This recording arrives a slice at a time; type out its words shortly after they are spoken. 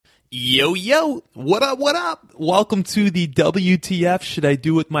Yo, yo, what up, what up? Welcome to the WTF Should I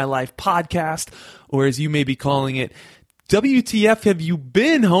Do With My Life podcast, or as you may be calling it, WTF Have You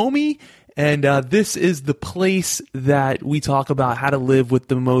Been, homie? And this is the place that we talk about how to live with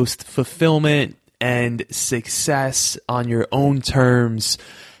the most fulfillment and success on your own terms,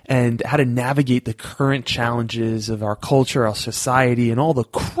 and how to navigate the current challenges of our culture, our society, and all the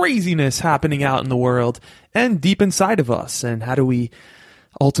craziness happening out in the world and deep inside of us. And how do we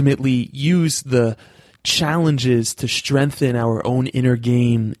ultimately use the challenges to strengthen our own inner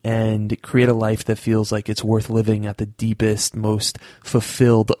game and create a life that feels like it's worth living at the deepest, most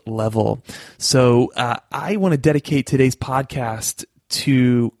fulfilled level. So I want to dedicate today's podcast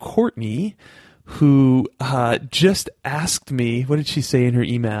to Courtney, who just asked me, what did she say in her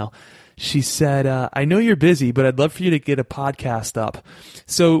email? She said, I know you're busy, but I'd love for you to get a podcast up.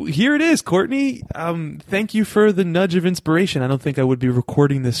 So here it is, Courtney. Thank you for the nudge of inspiration. I don't think I would be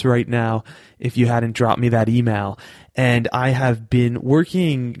recording this right now if you hadn't dropped me that email. And I have been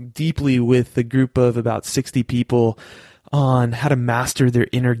working deeply with a group of about 60 people on how to master their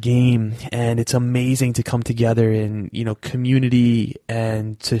inner game. And it's amazing to come together in, community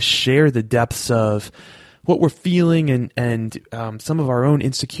and to share the depths of what we're feeling and some of our own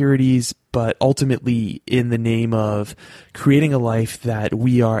insecurities, but ultimately in the name of creating a life that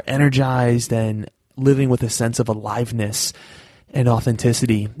we are energized and living with a sense of aliveness and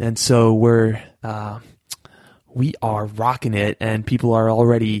authenticity. And so we are rocking it, and people are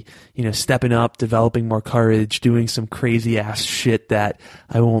already, stepping up, developing more courage, doing some crazy ass shit that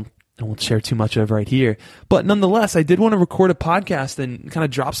I won't share too much of right here. But nonetheless, I did want to record a podcast and kind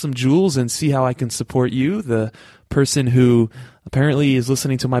of drop some jewels and see how I can support you, the person who apparently is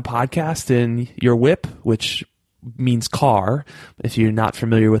listening to my podcast in your whip, which means car, if you're not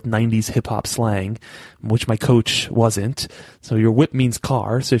familiar with 90s hip-hop slang, which my coach wasn't. So your whip means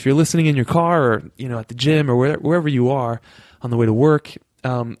car. So if you're listening in your car or, at the gym or wherever you are on the way to work,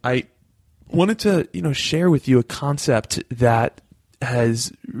 I wanted to, share with you a concept that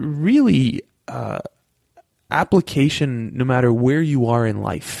has really application no matter where you are in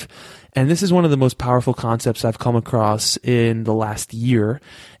life. And this is one of the most powerful concepts I've come across in the last year.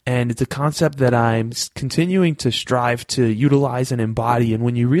 And it's a concept that I'm continuing to strive to utilize and embody. And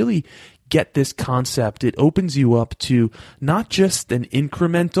when you really get this concept, it opens you up to not just an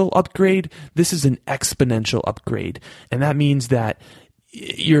incremental upgrade, this is an exponential upgrade. And that means that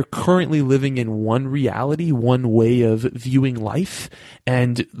you're currently living in one reality, one way of viewing life.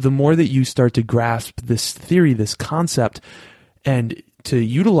 And the more that you start to grasp this theory, this concept, and to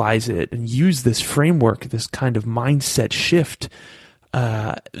utilize it and use this framework, this kind of mindset shift,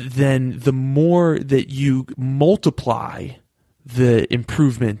 then the more that you multiply the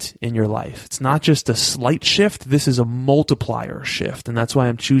improvement in your life. It's not just a slight shift. This is a multiplier shift. And that's why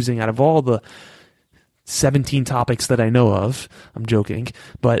I'm choosing, out of all the 17 topics that I know of, I'm joking,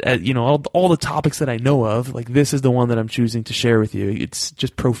 but all the topics that I know of, like, this is the one that I'm choosing to share with you. It's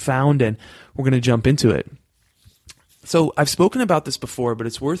just profound, and we're going to jump into it. So I've spoken about this before, but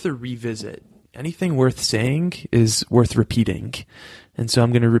it's worth a revisit. Anything worth saying is worth repeating. And so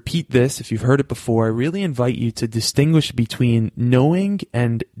I'm going to repeat this. If you've heard it before, I really invite you to distinguish between knowing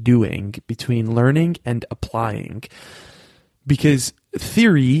and doing, between learning and applying, because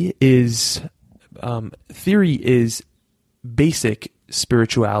theory is basic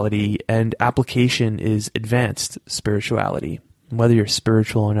spirituality and application is advanced spirituality. Whether you're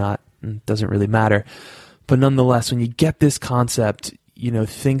spiritual or not, doesn't really matter. But nonetheless, when you get this concept,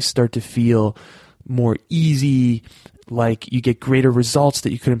 things start to feel more easy, like you get greater results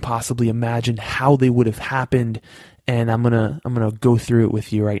that you couldn't possibly imagine how they would have happened. And I'm gonna go through it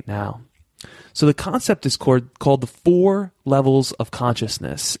with you right now. So the concept is called the 4 levels of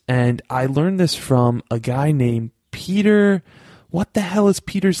consciousness. And I learned this from a guy named Peter. What the hell is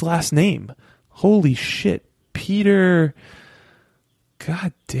Peter's last name? Holy shit. Peter.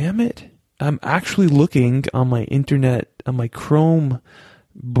 God damn it. I'm actually looking on my internet, on my Chrome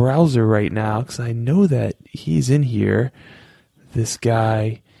browser right now, because I know that he's in here. This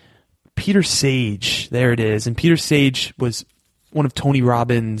guy, Peter Sage. There it is. And Peter Sage was one of Tony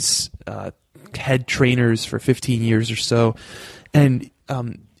Robbins' head trainers for 15 years or so. And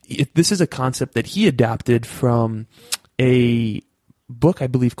this is a concept that he adapted from a book, I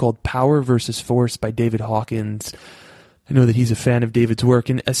believe, called Power versus Force by David Hawkins. I know that he's a fan of David's work.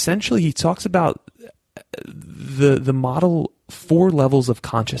 And essentially he talks about the model 4 levels of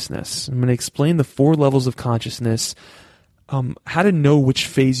consciousness. I'm going to explain the 4 levels of consciousness, how to know which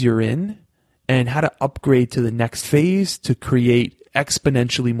phase you're in, and how to upgrade to the next phase to create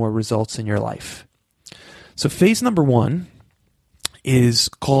exponentially more results in your life. So phase number 1 is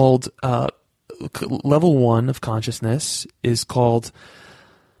called, level 1 of consciousness is called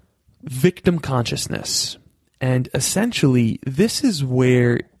victim consciousness. And essentially, this is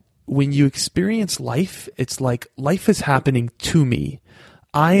where when you experience life, it's like life is happening to me.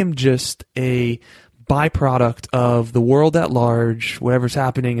 I am just a byproduct of the world at large, whatever's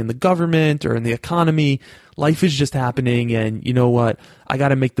happening in the government or in the economy. Life is just happening, and you know what? I got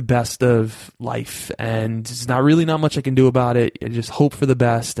to make the best of life, and it's not much I can do about it. I just hope for the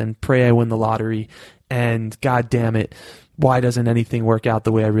best and pray I win the lottery, and God damn it, why doesn't anything work out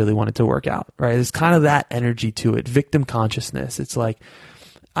the way I really want it to work out, right? There's kind of that energy to it, victim consciousness. It's like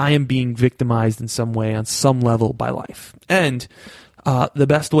I am being victimized in some way on some level by life. And the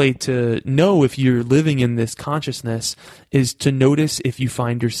best way to know if you're living in this consciousness is to notice if you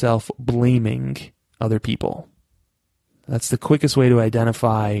find yourself blaming other people. That's the quickest way to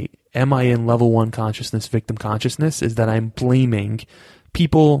identify, am I in level 1 consciousness, victim consciousness, is that I'm blaming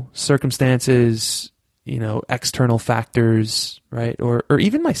people, circumstances, external factors, right? Or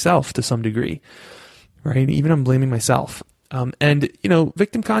even myself to some degree, right? Even I'm blaming myself. And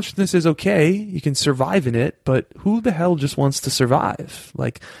victim consciousness is okay. You can survive in it, but who the hell just wants to survive?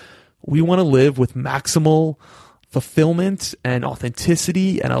 Like, we want to live with maximal fulfillment and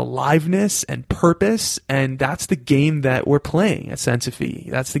authenticity and aliveness and purpose. And that's the game that we're playing at Sensophy.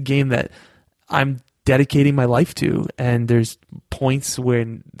 That's the game that I'm dedicating my life to. And there's points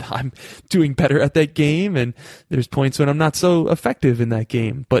when I'm doing better at that game, and there's points when I'm not so effective in that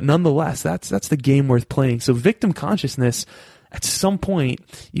game. But nonetheless, that's the game worth playing. So victim consciousness, at some point,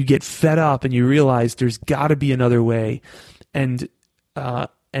 you get fed up and you realize there's got to be another way. And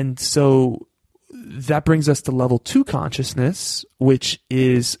so that brings us to level 2 consciousness, which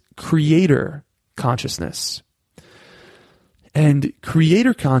is creator consciousness. And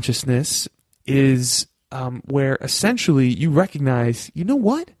creator consciousness is where essentially you recognize, you know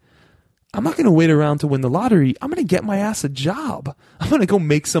what? I'm not going to wait around to win the lottery. I'm going to get my ass a job. I'm going to go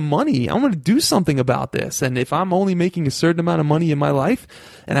make some money. I'm going to do something about this. And if I'm only making a certain amount of money in my life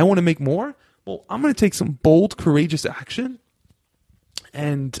and I want to make more, well, I'm going to take some bold, courageous action.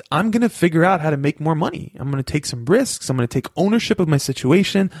 And I'm going to figure out how to make more money. I'm going to take some risks. I'm going to take ownership of my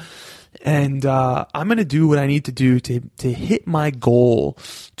situation. And I'm going to do what I need to do to hit my goal,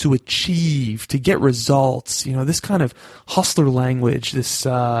 to achieve, to get results. This kind of hustler language, this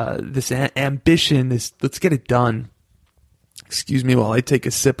ambition, this let's get it done. Excuse me while I take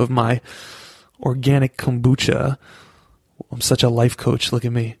a sip of my organic kombucha. I'm such a life coach. Look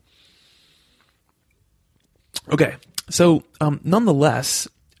at me. Okay, so nonetheless,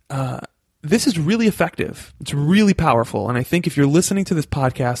 this is really effective. It's really powerful. And I think if you're listening to this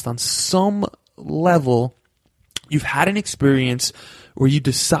podcast on some level, you've had an experience where you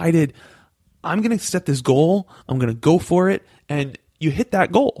decided, I'm going to set this goal, I'm going to go for it, and you hit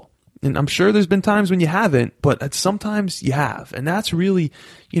that goal. And I'm sure there's been times when you haven't, but sometimes you have. And that's really,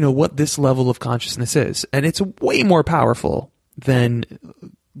 what this level of consciousness is. And it's way more powerful than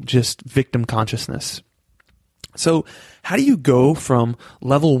just victim consciousness. So how do you go from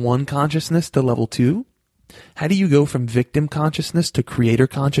level 1 consciousness to level 2? How do you go from victim consciousness to creator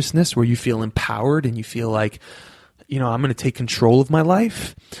consciousness, where you feel empowered and you feel like, I'm going to take control of my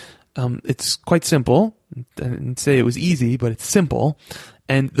life? It's quite simple. I didn't say it was easy, but it's simple.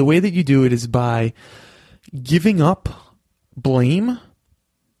 And the way that you do it is by giving up blame,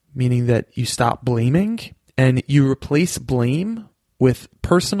 meaning that you stop blaming, and you replace blame with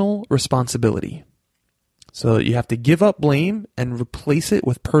personal responsibility. So you have to give up blame and replace it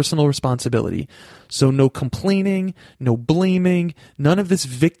with personal responsibility. So no complaining, no blaming, none of this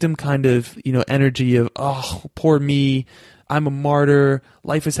victim kind of, energy of, oh, poor me, I'm a martyr,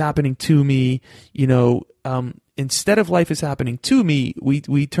 life is happening to me. Instead of life is happening to me,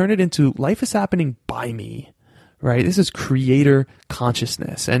 we turn it into life is happening by me, right? This is creator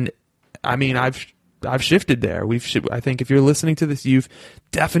consciousness. And I mean, I've shifted there. I think if you're listening to this, you've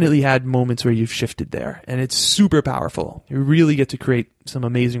definitely had moments where you've shifted there, and it's super powerful. You really get to create some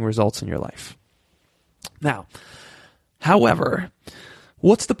amazing results in your life. Now, however,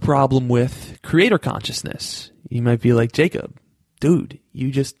 what's the problem with creator consciousness? You might be like, Jacob, dude,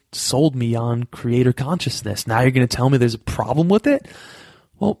 you just sold me on creator consciousness. Now you're going to tell me there's a problem with it?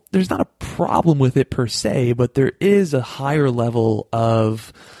 Well, there's not a problem with it per se, but there is a higher level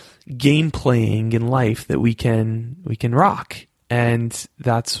of game playing in life that we can rock. And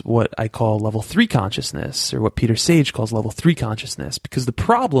that's what I call level 3 consciousness, or what Peter Sage calls level 3 consciousness. Because the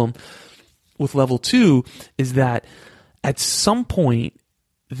problem with level 2 is that at some point,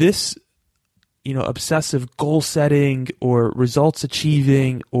 this, obsessive goal setting or results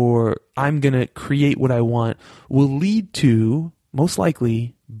achieving, or I'm going to create what I want, will lead to most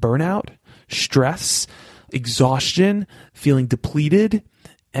likely burnout, stress, exhaustion, feeling depleted,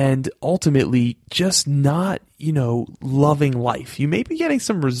 and ultimately just not, loving life. You may be getting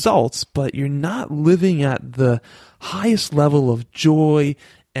some results, but you're not living at the highest level of joy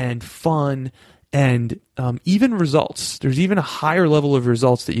and fun and even results. There's even a higher level of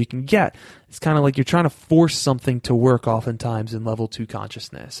results that you can get. It's kind of like you're trying to force something to work oftentimes in level 2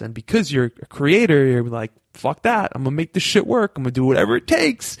 consciousness. And because you're a creator, you're like, fuck that. I'm going to make this shit work. I'm going to do whatever it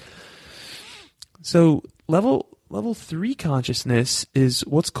takes. So level 3 consciousness is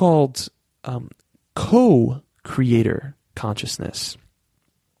what's called co-creator consciousness.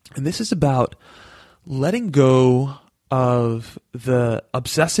 And this is about letting go of the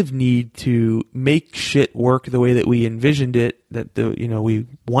obsessive need to make shit work the way that we envisioned it, that we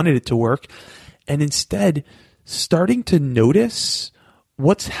wanted it to work, and instead starting to notice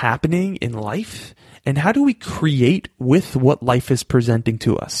what's happening in life and how do we create with what life is presenting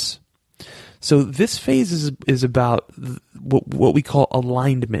to us. So this phase is about what we call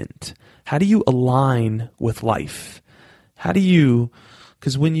alignment. How do you align with life?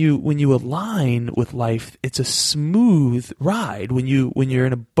 Because when you align with life, it's a smooth ride. When you're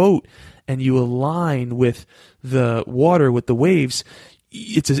in a boat and you align with the water, with the waves,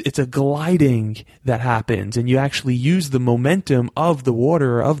 it's a gliding that happens, and you actually use the momentum of the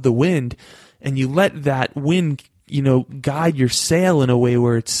water or of the wind, and you let that wind, guide your sail in a way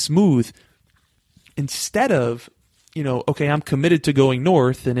where it's smooth, instead of, okay, I'm committed to going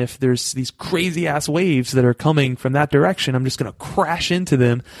north, and if there's these crazy ass waves that are coming from that direction, I'm just going to crash into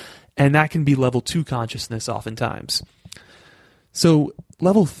them, and that can be level 2 consciousness oftentimes. So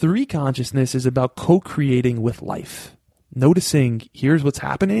level 3 consciousness is about co-creating with life, noticing here's what's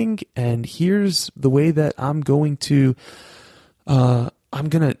happening, and here's the way that I'm going to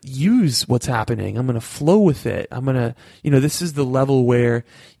use what's happening. I'm going to flow with it. This is the level where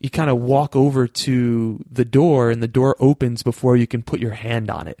you kind of walk over to the door and the door opens before you can put your hand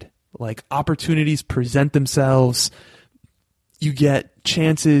on it. Like, opportunities present themselves. You get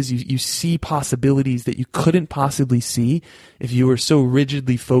chances. You see possibilities that you couldn't possibly see if you were so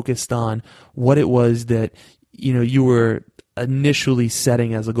rigidly focused on what it was that, you were initially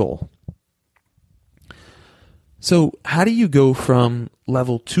setting as a goal. So how do you go from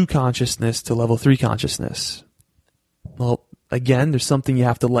level 2 consciousness to level 3 consciousness? Well, again, there's something you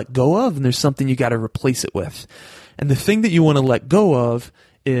have to let go of, and there's something you got to replace it with. And the thing that you want to let go of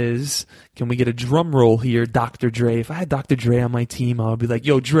is, can we get a drum roll here, Dr. Dre? If I had Dr. Dre on my team, I would be like,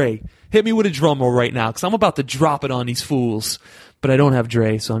 yo, Dre, hit me with a drum roll right now, because I'm about to drop it on these fools. But I don't have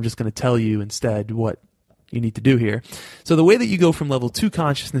Dre, so I'm just going to tell you instead what you need to do here. So the way that you go from level 2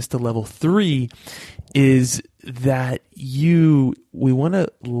 consciousness to level 3 is that we want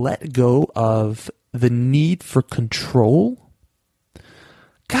to let go of the need for control.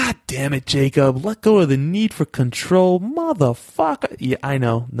 God damn it, Jacob. Let go of the need for control. Motherfucker. Yeah, I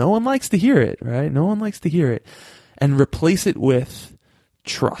know. No one likes to hear it, right? No one likes to hear it. And replace it with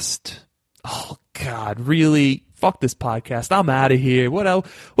trust. Oh, God, really? Fuck this podcast. I'm out of here. What else?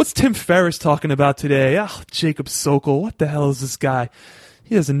 What's Tim Ferriss talking about today? Oh, Jacob Sokol. What the hell is this guy?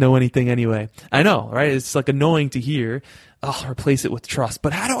 He doesn't know anything anyway. I know, right? It's like annoying to hear. Oh, replace it with trust.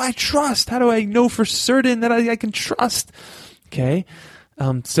 But how do I trust? How do I know for certain that I can trust? Okay.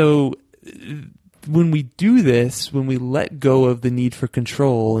 So when we do this, when we let go of the need for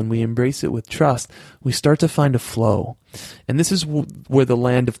control and we embrace it with trust, we start to find a flow. And this is where the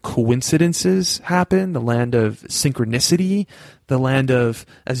land of coincidences happen, the land of synchronicity, the land of,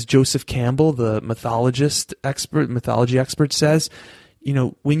 as Joseph Campbell, the mythology expert says,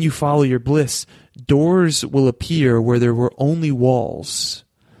 when you follow your bliss, doors will appear where there were only walls.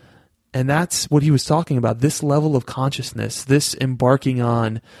 And that's what he was talking about, this level of consciousness, this embarking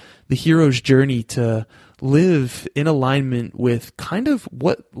on the hero's journey to live in alignment with kind of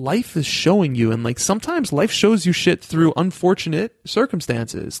what life is showing you. And like, sometimes life shows you shit through unfortunate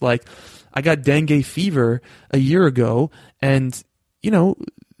circumstances. Like, I got dengue fever a year ago, and,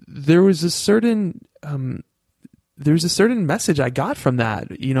 there was a certain message I got from that,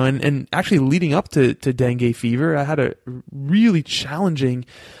 and actually leading up to dengue fever, I had a really challenging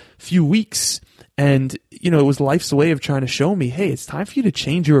few weeks, and it was life's way of trying to show me, hey, it's time for you to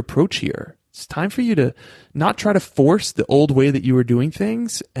change your approach here. It's time for you to not try to force the old way that you were doing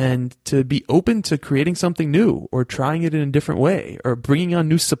things, and to be open to creating something new, or trying it in a different way, or bringing on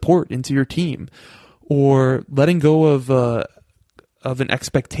new support into your team, or letting go of an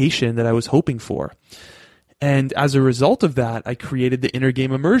expectation that I was hoping for. And as a result of that, I created the Inner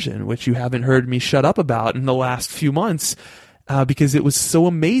Game Immersion, which you haven't heard me shut up about in the last few months. because it was so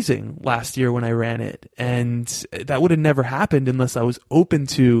amazing last year when I ran it. And that would have never happened unless I was open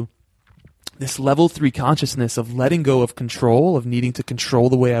to this level 3 consciousness of letting go of control, of needing to control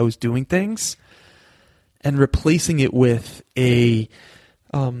the way I was doing things, and replacing it with a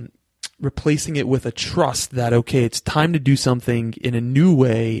trust that, okay, it's time to do something in a new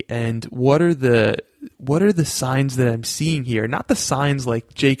way. And what are the signs that I'm seeing here? Not the signs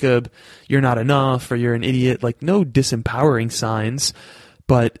like, Jacob, you're not enough, or you're an idiot, like no disempowering signs,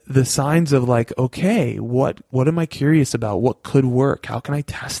 but the signs of like, okay, what am I curious about? What could work? How can I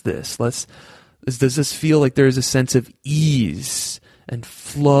test this? Does this feel like there's a sense of ease and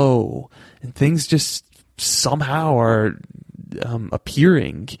flow, and things just somehow are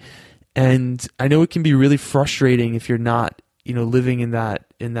appearing? And I know it can be really frustrating if you're not, living in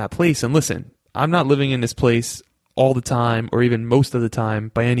that place. And listen, I'm not living in this place all the time, or even most of the time,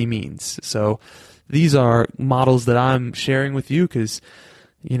 by any means. So these are models that I'm sharing with you because,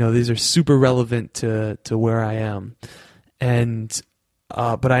 these are super relevant to where I am. And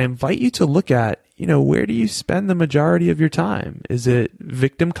but I invite you to look at, where do you spend the majority of your time? Is it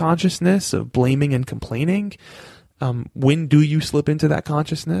victim consciousness of blaming and complaining? When do you slip into that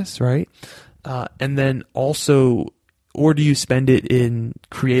consciousness, right? And then also, or do you spend it in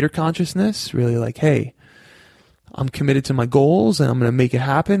creator consciousness? Really like, hey, I'm committed to my goals and I'm going to make it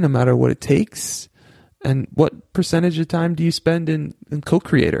happen no matter what it takes. And what percentage of time do you spend in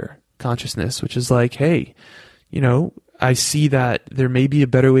co-creator consciousness, which is like, hey, I see that there may be a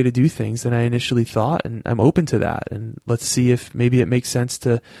better way to do things than I initially thought, and I'm open to that. And let's see if maybe it makes sense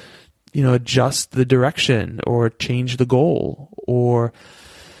to, adjust the direction or change the goal or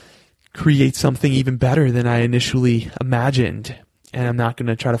create something even better than I initially imagined. And I'm not going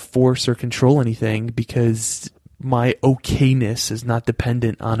to try to force or control anything because my okayness is not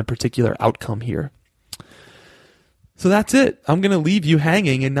dependent on a particular outcome here. So that's it. I'm going to leave you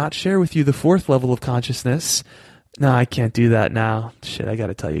hanging and not share with you the 4th level of consciousness. No, I can't do that now. Shit, I got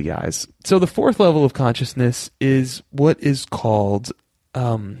to tell you guys. So the 4th level of consciousness is what is called,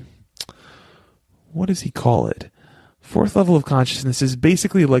 what does he call it? 4th level of consciousness is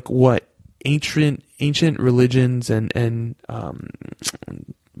basically like what ancient religions and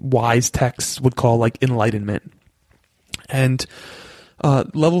wise texts would call like enlightenment. And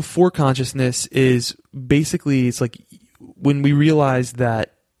level 4 consciousness is basically, it's like when we realize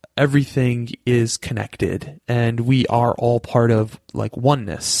that everything is connected and we are all part of like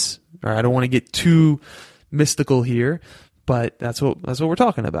oneness. All right, I don't want to get too mystical here, but that's what we're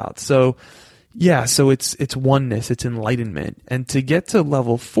talking about. So yeah, so it's oneness, it's enlightenment. And to get to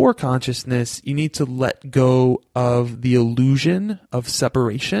level 4 consciousness, you need to let go of the illusion of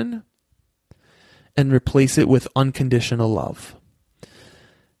separation and replace it with unconditional love.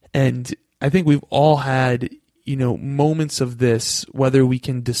 And I think we've all had, moments of this, whether we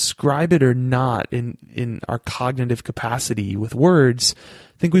can describe it or not in our cognitive capacity with words.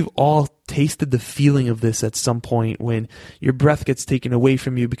 I think we've all tasted the feeling of this at some point when your breath gets taken away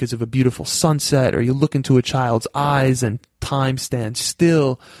from you because of a beautiful sunset, or you look into a child's eyes and time stands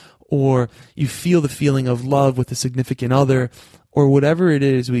still, or you feel the feeling of love with a significant other, or whatever it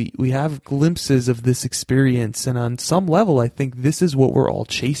is. We have glimpses of this experience, and on some level, I think this is what we're all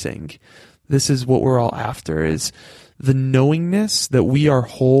chasing. This is what we're all after, is the knowingness that we are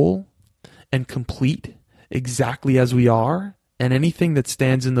whole and complete exactly as we are. And anything that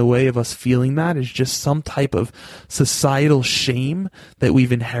stands in the way of us feeling that is just some type of societal shame that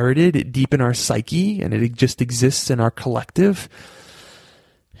we've inherited deep in our psyche, and it just exists in our collective.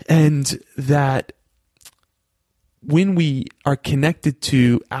 And that when we are connected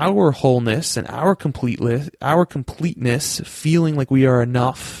to our wholeness and our completeness, feeling like we are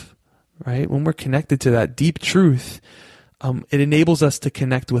enough, right? When we're connected to that deep truth, it enables us to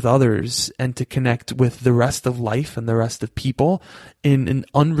connect with others and to connect with the rest of life and the rest of people in an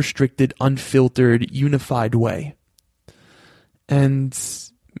unrestricted, unfiltered, unified way. And,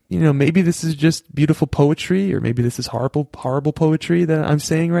 maybe this is just beautiful poetry, or maybe this is horrible poetry that I'm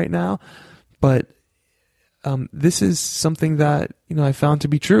saying right now, but this is something that, I found to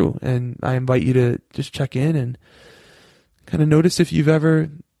be true. And I invite you to just check in and kind of notice if you've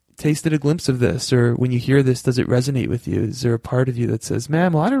ever tasted a glimpse of this, or when you hear this, does it resonate with you? Is there a part of you that says,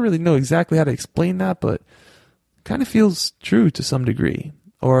 man, well, I don't really know exactly how to explain that, but it kind of feels true to some degree.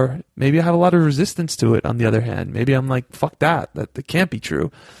 Or maybe I have a lot of resistance to it on the other hand. Maybe I'm like, fuck that can't be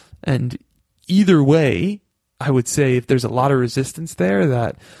true. And either way, I would say if there's a lot of resistance there,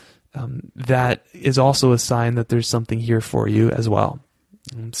 that is also a sign that there's something here for you as well.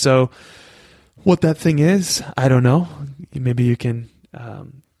 So what that thing is, I don't know. Maybe you can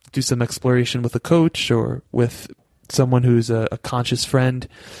do some exploration with a coach or with someone who's a conscious friend.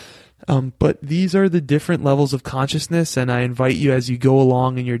 But these are the different levels of consciousness, and I invite you as you go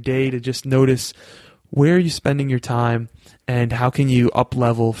along in your day to just notice where are you spending your time and how can you up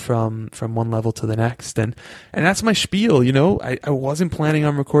level from one level to the next. And that's my spiel. I wasn't planning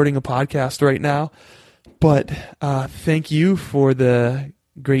on recording a podcast right now, but thank you for the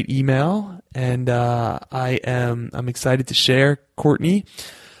great email, and I'm excited to share, Courtney.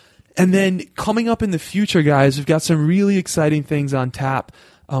 And then coming up in the future, guys, we've got some really exciting things on tap.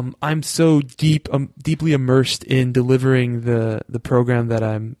 I'm so deeply immersed in delivering the program that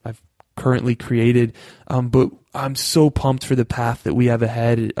I've currently created, but I'm so pumped for the path that we have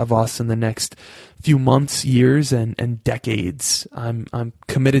ahead of us in the next few months, years, and decades. I'm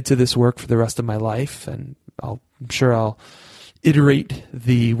committed to this work for the rest of my life, and I'm sure I'll iterate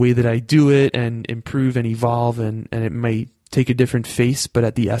the way that I do it and improve and evolve, and it may take a different face, but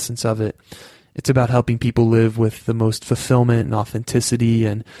at the essence of it, it's about helping people live with the most fulfillment and authenticity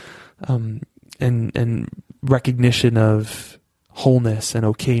and recognition of wholeness and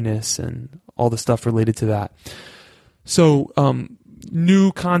okayness and all the stuff related to that. So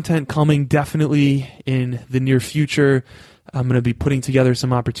new content coming definitely in the near future. I'm going to be putting together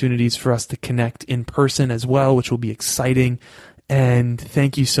some opportunities for us to connect in person as well, which will be exciting. And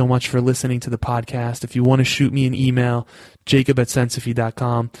thank you so much for listening to the podcast. If you want to shoot me an email,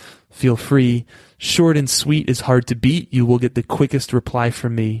 jacob@sensophy.com, feel free. Short and sweet is hard to beat. You will get the quickest reply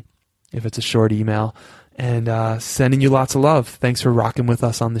from me if it's a short email. And sending you lots of love. Thanks for rocking with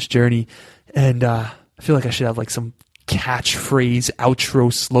us on this journey. And I feel like I should have like some catchphrase,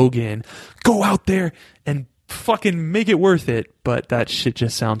 outro slogan. Go out there and fucking make it worth it. But that shit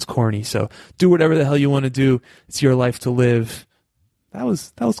just sounds corny. So do whatever the hell you want to do. It's your life to live. That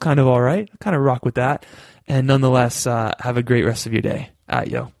was kind of all right. I kind of rock with that. And nonetheless, have a great rest of your day.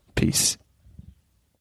 Yo, peace.